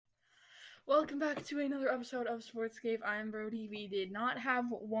Welcome back to another episode of SportScape. I'm Brody. We did not have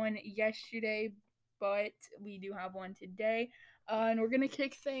one yesterday, but we do have one today. And we're going to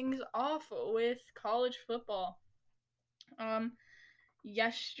kick things off with college football. Um,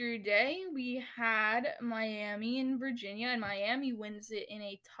 Yesterday we had Miami and Virginia, and Miami wins it in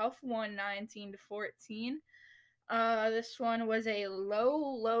a tough one, 19-14. This one was a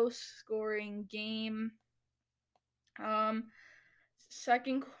low scoring game. Um,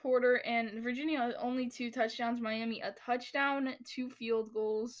 Second quarter, and Virginia only 2 touchdowns. Miami a touchdown, 2 field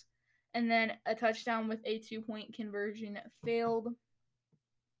goals, and then a touchdown with a 2-point conversion failed.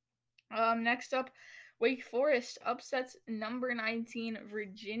 Next up, Wake Forest upsets number 19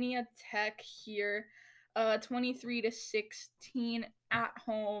 Virginia Tech here, 23-16 at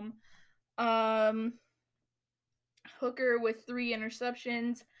home. Hooker with 3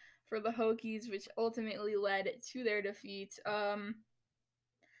 interceptions for the Hokies, which ultimately led to their defeat.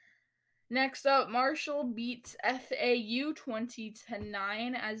 Next up, Marshall beats FAU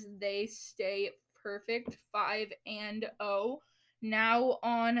 20-9 as they stay perfect 5-0. Now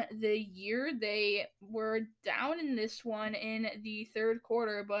on the year, they were down in this one in the third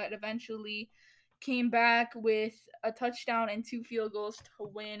quarter, but eventually came back with a touchdown and 2 field goals to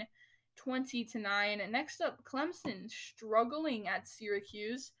win 20-9. Next up, Clemson struggling at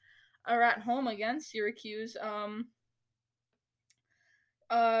Syracuse, or at home against Syracuse.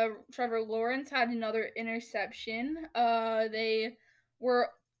 Trevor Lawrence had another interception. They were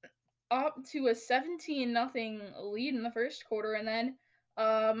up to a 17-0 lead in the first quarter, and then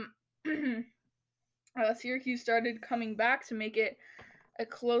Syracuse started coming back to make it a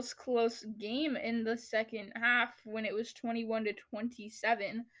close game in the second half when it was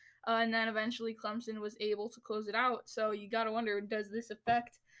 21-27. And then eventually Clemson was able to close it out. So you gotta wonder, does this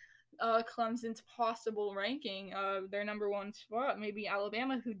affect Clemson's possible ranking, their number one spot? Maybe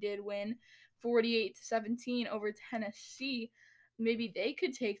Alabama, who did win 48-17 over Tennessee, maybe they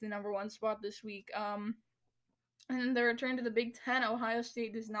could take the number one spot this week. And the return to the Big Ten, Ohio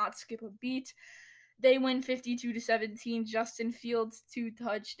State does not skip a beat. They win 52-17. Justin Fields 2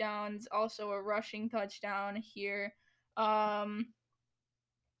 touchdowns, also a rushing touchdown here.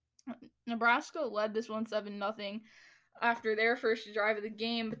 Nebraska led this one 7-0 after their first drive of the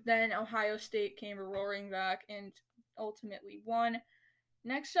game, but then Ohio State came roaring back and ultimately won.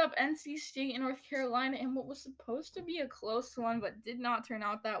 Next up, NC State and North Carolina, and what was supposed to be a close one but did not turn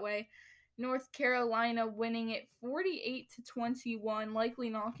out that way. North Carolina winning it 48-21, likely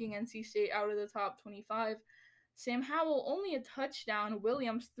knocking NC State out of the top 25. Sam Howell only a touchdown,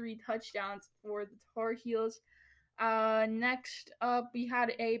 Williams 3 touchdowns for the Tar Heels. Next up, we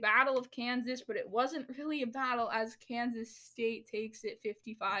had a battle of Kansas, but it wasn't really a battle as Kansas State takes it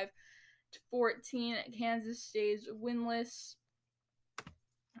 55-14. Kansas stays winless.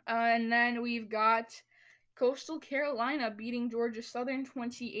 And then we've got Coastal Carolina beating Georgia Southern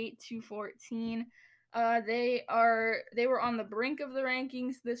 28-14. They were on the brink of the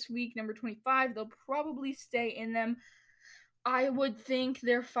rankings this week, number 25. They'll probably stay in them. I would think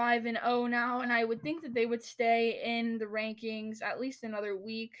they're 5-0 now, and I would think that they would stay in the rankings at least another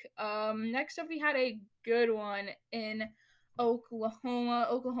week. Next up, we had a good one in Oklahoma.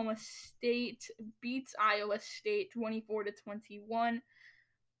 Oklahoma State beats Iowa State 24-21.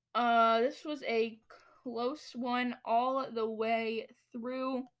 This was a close one all the way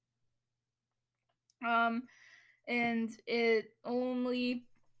through. And it only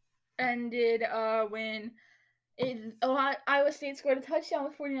ended when Iowa State scored a touchdown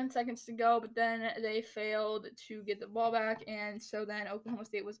with 49 seconds to go, but then they failed to get the ball back, and so then Oklahoma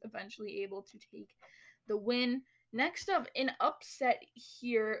State was eventually able to take the win. Next up, an upset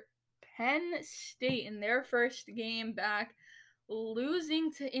here, Penn State in their first game back,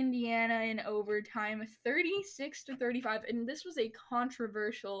 losing to Indiana in overtime, 36-35, and this was a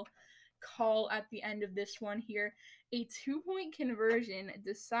controversial call at the end of this one here. A 2-point conversion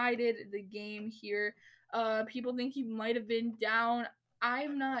decided the game here. People think he might have been down.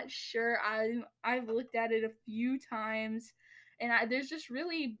 I'm not sure. I've looked at it a few times, and there's just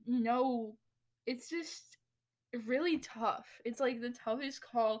really no. It's just really tough. It's like the toughest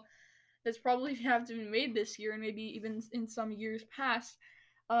call that's probably have to be made this year, and maybe even in some years past.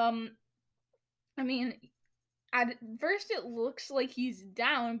 I mean, at first it looks like he's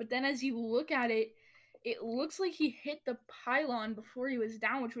down, but then as you look at it, it looks like he hit the pylon before he was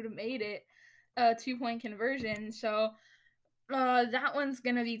down, which would have made it a 2-point conversion. So that one's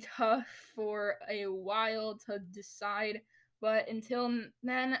gonna be tough for a while to decide. But until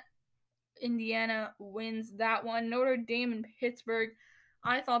then, Indiana wins that one. Notre Dame and Pittsburgh.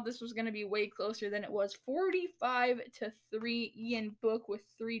 I thought this was going to be way closer than it was. 45-3. Ian Book with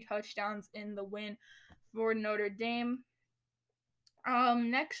 3 touchdowns in the win for Notre Dame.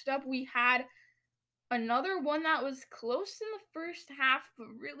 Next up, we had another one that was close in the first half, but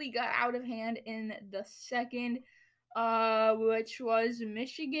really got out of hand in the second, which was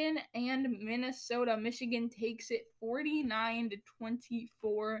Michigan and Minnesota. Michigan takes it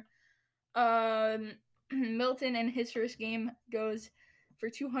 49-24. Milton in his first game goes for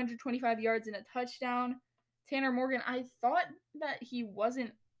 225 yards and a touchdown. Tanner Morgan, I thought that he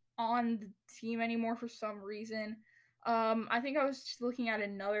wasn't on the team anymore for some reason. I think I was just looking at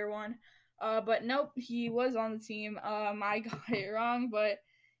another one. But nope, he was on the team. I got it wrong, but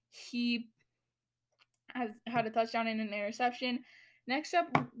he had a touchdown and an interception. Next up,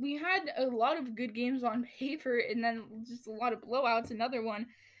 we had a lot of good games on paper and then just a lot of blowouts. Another one,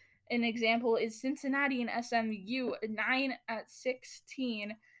 an example, is Cincinnati and SMU,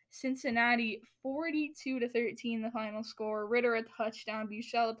 9-16. Cincinnati 42-13, the final score. Ritter a touchdown,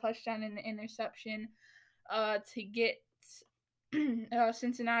 Buechele a touchdown and an interception to get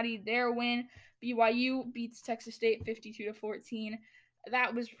Cincinnati their win. BYU beats Texas State 52-14.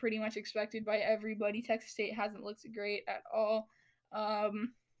 That was pretty much expected by everybody. Texas State hasn't looked great at all.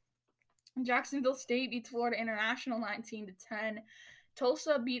 Jacksonville State beats Florida International 19-10.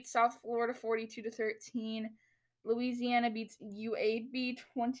 Tulsa beats South Florida 42-13. Louisiana beats UAB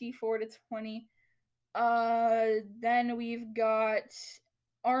 24-20. Then we've got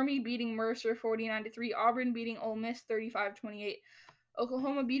Army beating Mercer 49-3. Auburn beating Ole Miss 35-28.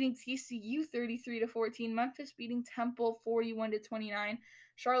 Oklahoma beating TCU 33-14. Memphis beating Temple 41-29.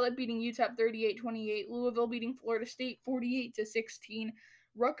 Charlotte beating UTEP 38-28. Louisville beating Florida State 48-16.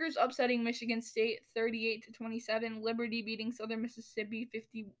 Rutgers upsetting Michigan State 38-27. Liberty beating Southern Mississippi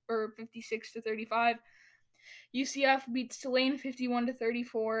 56-35. UCF beats Tulane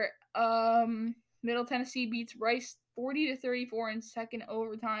 51-34. Middle Tennessee beats Rice 40-34 in second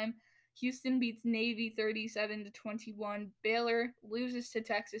overtime. Houston beats Navy 37-21. Baylor loses to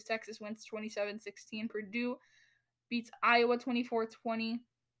Texas. Texas wins 27-16. Purdue beats Iowa 24-20.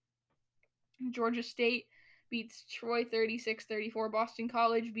 Georgia State beats Troy 36-34. Boston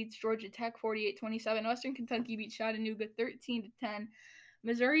College beats Georgia Tech 48-27. Western Kentucky beats Chattanooga 13-10.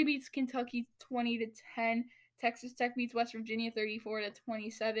 Missouri beats Kentucky 20-10. Texas Tech beats West Virginia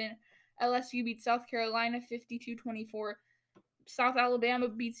 34-27. LSU beats South Carolina 52-24. South Alabama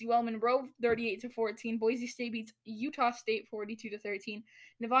beats UL Monroe 38-14. Boise State beats Utah State 42-13.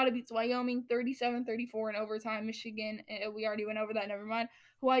 Nevada beats Wyoming 37-34 in overtime. Michigan, we already went over that, never mind.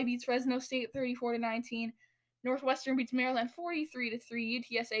 Hawaii beats Fresno State 34-19. Northwestern beats Maryland 43-3.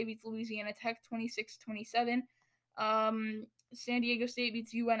 UTSA beats Louisiana Tech 26-27. San Diego State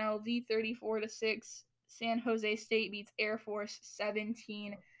beats UNLV 34-6. San Jose State beats Air Force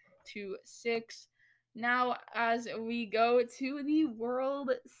 17-6. Now, as we go to the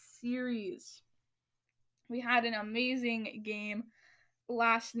World Series, we had an amazing game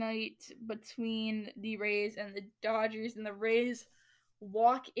last night between the Rays and the Dodgers, and the Rays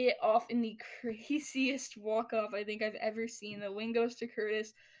walk it off in the craziest walk-off I think I've ever seen. The win goes to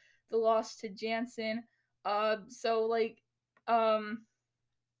Curtis, the loss to Jansen.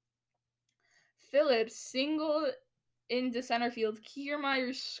 Phillips singled into center field.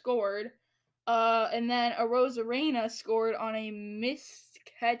 Kiermaier scored. And then Arozarena scored on a missed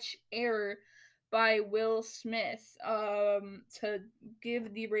catch error by Will Smith to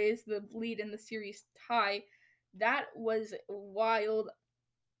give the Rays the lead in the series tie. That was wild.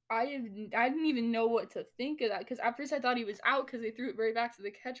 I didn't even know what to think of that, because at first I thought he was out because they threw it right back to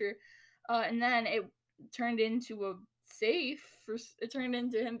the catcher, and then it turned into a safe. It turned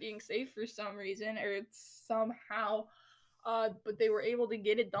into him being safe for some reason, or somehow. But they were able to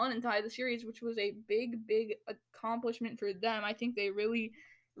get it done and tie the series, which was a big, big accomplishment for them. I think they really,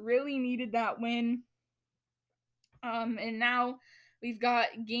 really needed that win. And now we've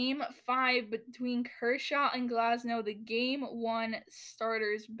got Game 5 between Kershaw and Glasnow. The Game 1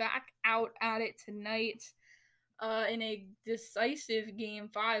 starters back out at it tonight in a decisive Game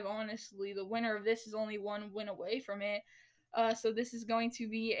 5, honestly. The winner of this is only one win away from it. So this is going to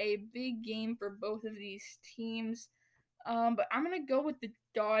be a big game for both of these teams. But I'm going to go with the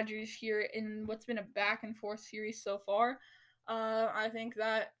Dodgers here in what's been a back and forth series so far. I think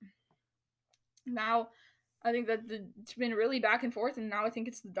that it's been really back and forth, and now I think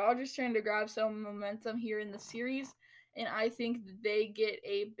it's the Dodgers' turn to grab some momentum here in the series. And I think that they get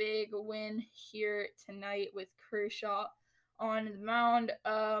a big win here tonight with Kershaw on the mound.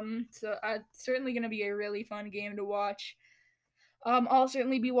 So it's certainly going to be a really fun game to watch. I'll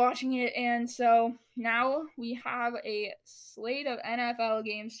certainly be watching it. And so now we have a slate of NFL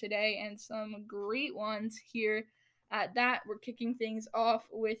games today and some great ones here. At that, we're kicking things off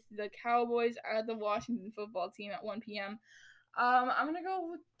with the Cowboys at the Washington football team at 1 p.m. I'm gonna go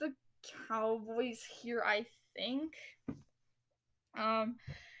with the Cowboys here. I think. Um,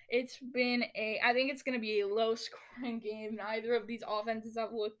 I think it's gonna be a low scoring game. Neither of these offenses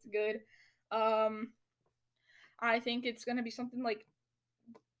have looked good. I think it's gonna be something like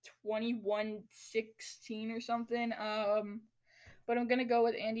 21-16 or something. But I'm gonna go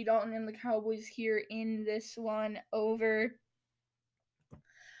with Andy Dalton and the Cowboys here in this one over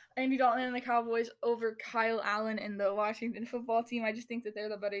Andy Dalton and the Cowboys over Kyle Allen and the Washington football team. I just think that they're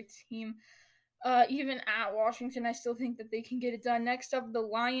the better team. Even at Washington, I still think that they can get it done. Next up, the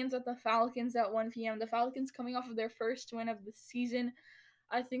Lions at the Falcons at 1 p.m. The Falcons coming off of their first win of the season.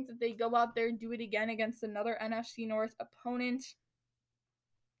 I think that they go out there and do it again against another NFC North opponent.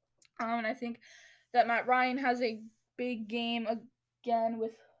 And I think that Matt Ryan has a big game again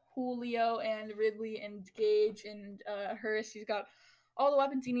with Julio and Ridley and Gage and Hurst. He's got all the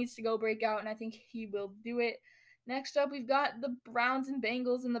weapons he needs to go break out, and I think he will do it. Next up, we've got the Browns and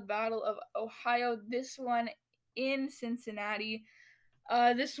Bengals in the Battle of Ohio. This one in Cincinnati.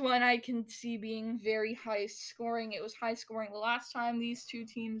 This one I can see being very high scoring. It was high scoring the last time these two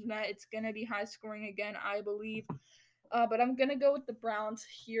teams met. It's going to be high scoring again, I believe. But I'm going to go with the Browns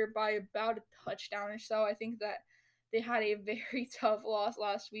here by about a touchdown or so. I think that they had a very tough loss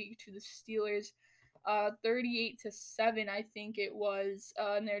last week to the Steelers. 38-7, I think it was.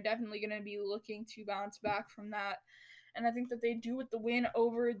 And they're definitely going to be looking to bounce back from that. And I think that they do with the win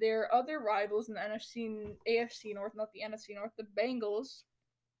over their other rivals in the NFC and AFC North, not the NFC North, the Bengals.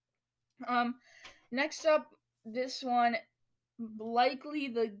 Next up, this one, likely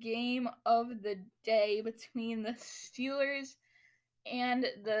the game of the day between the Steelers and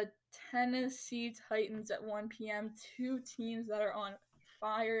the Tennessee Titans at 1 p.m. Two teams that are on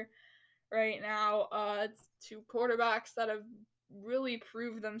fire right now. Two quarterbacks that have really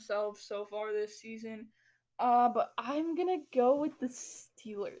proved themselves so far this season. But I'm gonna go with the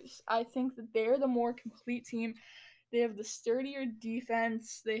Steelers. I think that they're the more complete team. They have the sturdier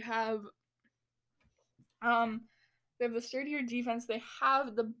defense. They have the sturdier defense. They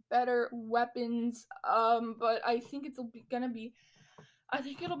have the better weapons. But I think I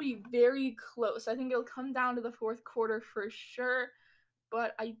think it'll be very close. I think it'll come down to the fourth quarter for sure.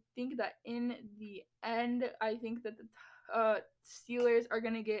 But I think that in the end, I think that the Steelers are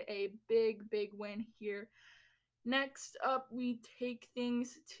going to get a big, big win here. Next up, we take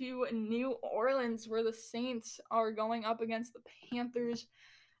things to New Orleans, where the Saints are going up against the Panthers.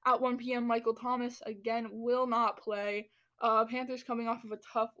 At 1 p.m., Michael Thomas, again, will not play. Panthers coming off of a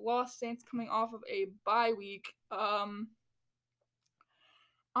tough loss. Saints coming off of a bye week. I'm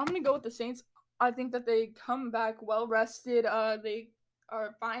going to go with the Saints. I think that they come back well rested. They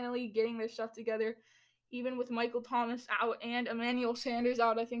are finally getting their stuff together. Even with Michael Thomas out and Emmanuel Sanders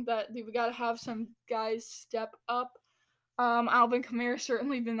out, I think that we've got to have some guys step up. Alvin Kamara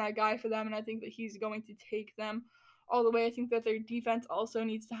certainly been that guy for them, and I think that he's going to take them all the way. I think that their defense also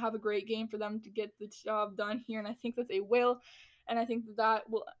needs to have a great game for them to get the job done here, and I think that they will. And I think that that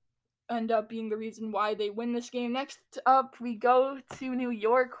will end up being the reason why they win this game. Next up, we go to New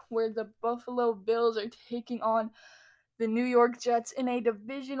York, where the Buffalo Bills are taking on the New York Jets in a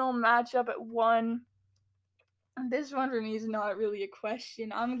divisional matchup at 1. This one for me is not really a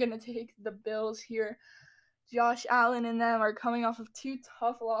question. I'm going to take the Bills here. Josh Allen and them are coming off of two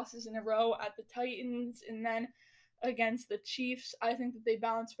tough losses in a row at the Titans and then against the Chiefs. I think that they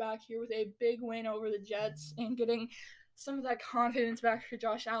bounce back here with a big win over the Jets and getting some of that confidence back for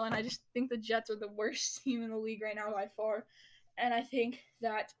Josh Allen. I just think the Jets are the worst team in the league right now by far. And I think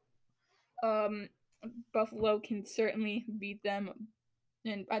that Buffalo can certainly beat them.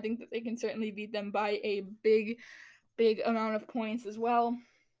 And I think that they can certainly beat them by a big, big amount of points as well.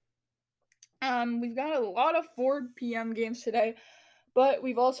 We've got a lot of 4 p.m. games today, but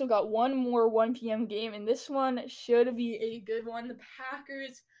we've also got one more 1 p.m. game, and this one should be a good one. The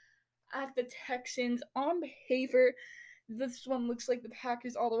Packers at the Texans. On paper, this one looks like the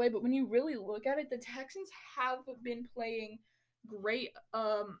Packers all the way, but when you really look at it, the Texans have been playing great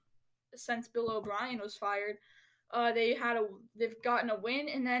since Bill O'Brien was fired. They've gotten a win,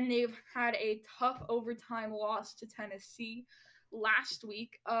 and then they've had a tough overtime loss to Tennessee last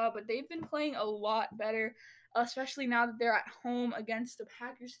week. But they've been playing a lot better, especially now that they're at home against the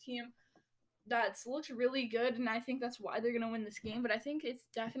Packers team that looks really good, and I think that's why they're going to win this game. But I think it's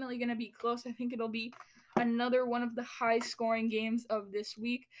definitely going to be close. I think it'll be another one of the high-scoring games of this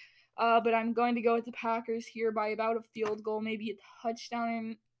week. But I'm going to go with the Packers here by about a field goal, maybe a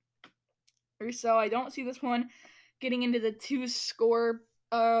touchdown or so. I don't see this one getting into the 2-score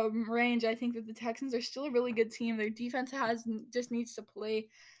range. I think that the Texans are still a really good team. Their defense just needs to play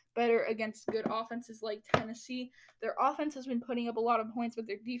better against good offenses like Tennessee. Their offense has been putting up a lot of points, but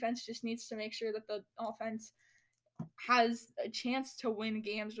their defense just needs to make sure that the offense has a chance to win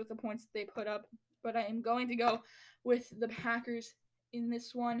games with the points that they put up. But I am going to go with the Packers in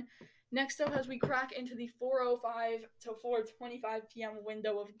this one. Next up, as we crack into the 4:05 to 4:25 p.m.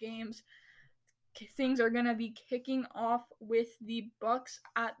 window of games, things are going to be kicking off with the Bucks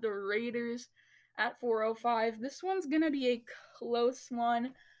at the Raiders at 4:05. This one's going to be a close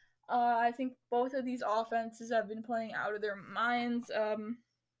one. I think both of these offenses have been playing out of their minds.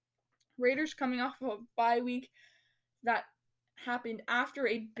 Raiders coming off of a bye week that happened after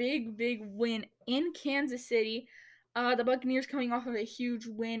a big win in Kansas City. The Buccaneers coming off of a huge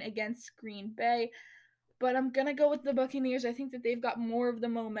win against Green Bay. But I'm going to go with the Buccaneers. I think that they've got more of the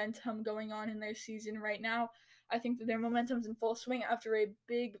momentum going on in their season right now. I think that their momentum's in full swing after a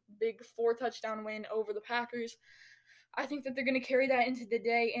big 4-touchdown win over the Packers. I think that they're going to carry that into the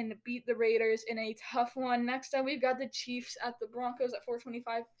day and beat the Raiders in a tough one. Next up, we've got the Chiefs at the Broncos at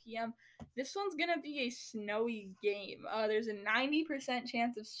 4:25 p.m. This one's going to be a snowy game. There's a 90%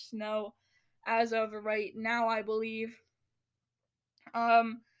 chance of snow as of right now, I believe.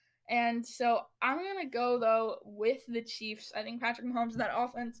 And so I'm going to go, though, with the Chiefs. I think Patrick Mahomes and that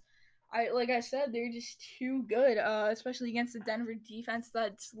offense, like I said, they're just too good, especially against the Denver defense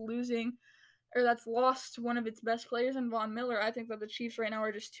that's lost one of its best players in Von Miller. I think that the Chiefs right now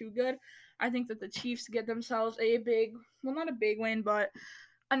are just too good. I think that the Chiefs get themselves not a big win, but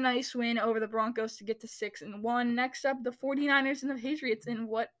a nice win over the Broncos to get to 6-1. Next up, the 49ers and the Patriots in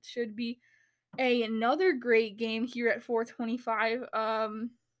what should be another great game here at 4:25.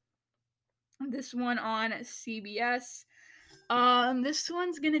 This one on CBS. This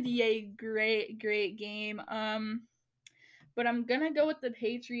one's gonna be a great game. But I'm gonna go with the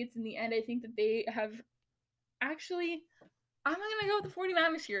Patriots in the end. I think that they have actually. I'm gonna go with the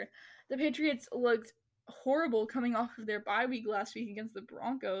 49ers here. The Patriots looked horrible coming off of their bye week last week against the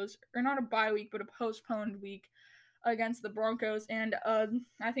Broncos, or not a bye week, but a postponed week against the Broncos, and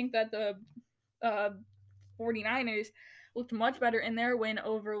I think that the 49ers looked much better in their win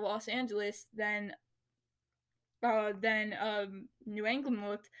over Los Angeles than New England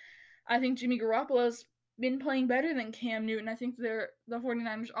looked. I think Jimmy Garoppolo's been playing better than Cam Newton. I think the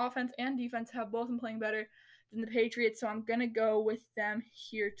 49ers offense and defense have both been playing better than the Patriots, so I'm going to go with them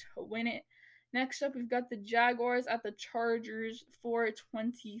here to win it. Next up, we've got the Jaguars at the Chargers,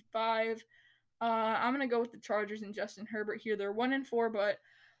 4:25. I'm going to go with the Chargers and Justin Herbert here. They're 1-4, but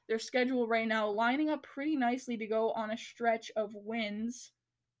their schedule right now lining up pretty nicely to go on a stretch of wins.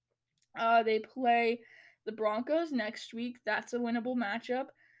 They play the Broncos next week. That's a winnable matchup.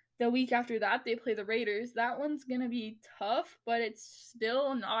 The week after that, they play the Raiders. That one's going to be tough, but it's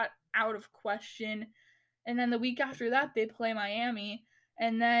still not out of question. And then the week after that, they play Miami.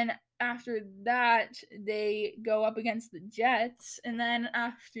 And then after that, they go up against the Jets. And then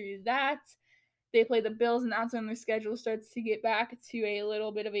after that, they play the Bills, and that's when their schedule starts to get back to a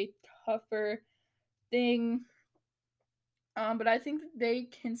little bit of a tougher thing. But I think that they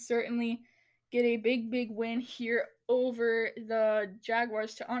can certainly get a big win here over the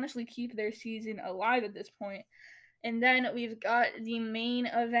Jaguars to honestly keep their season alive at this point. And then we've got the main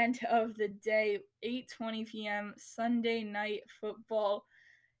event of the day, 8:20 p.m. Sunday Night Football.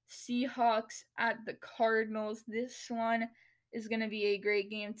 Seahawks at the Cardinals. This one is going to be a great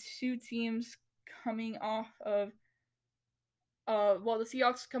game. Two teams coming off of the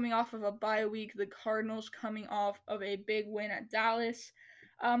Seahawks coming off of a bye week, the Cardinals coming off of a big win at Dallas.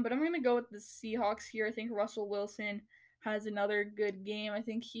 But I'm going to go with the Seahawks here. I think Russell Wilson has another good game. I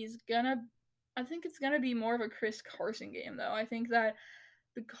think it's going to be more of a Chris Carson game, though. I think that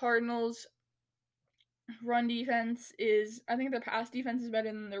the Cardinals' run defense I think their pass defense is better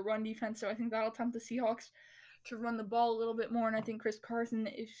than their run defense, so I think that'll tempt the Seahawks to run the ball a little bit more, and I think Chris Carson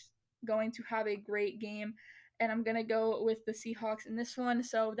is going to have a great game, and I'm going to go with the Seahawks in this one.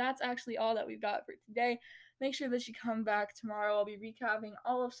 So that's actually all that we've got for today. Make sure that you come back tomorrow. I'll be recapping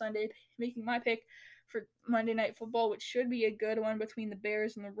all of Sunday, making my pick for Monday Night Football, which should be a good one between the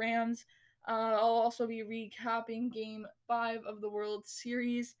Bears and the Rams. I'll also be recapping Game 5 of the World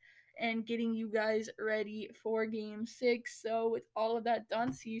Series and getting you guys ready for Game 6. So with all of that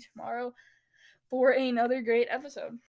done, see you tomorrow for another great episode.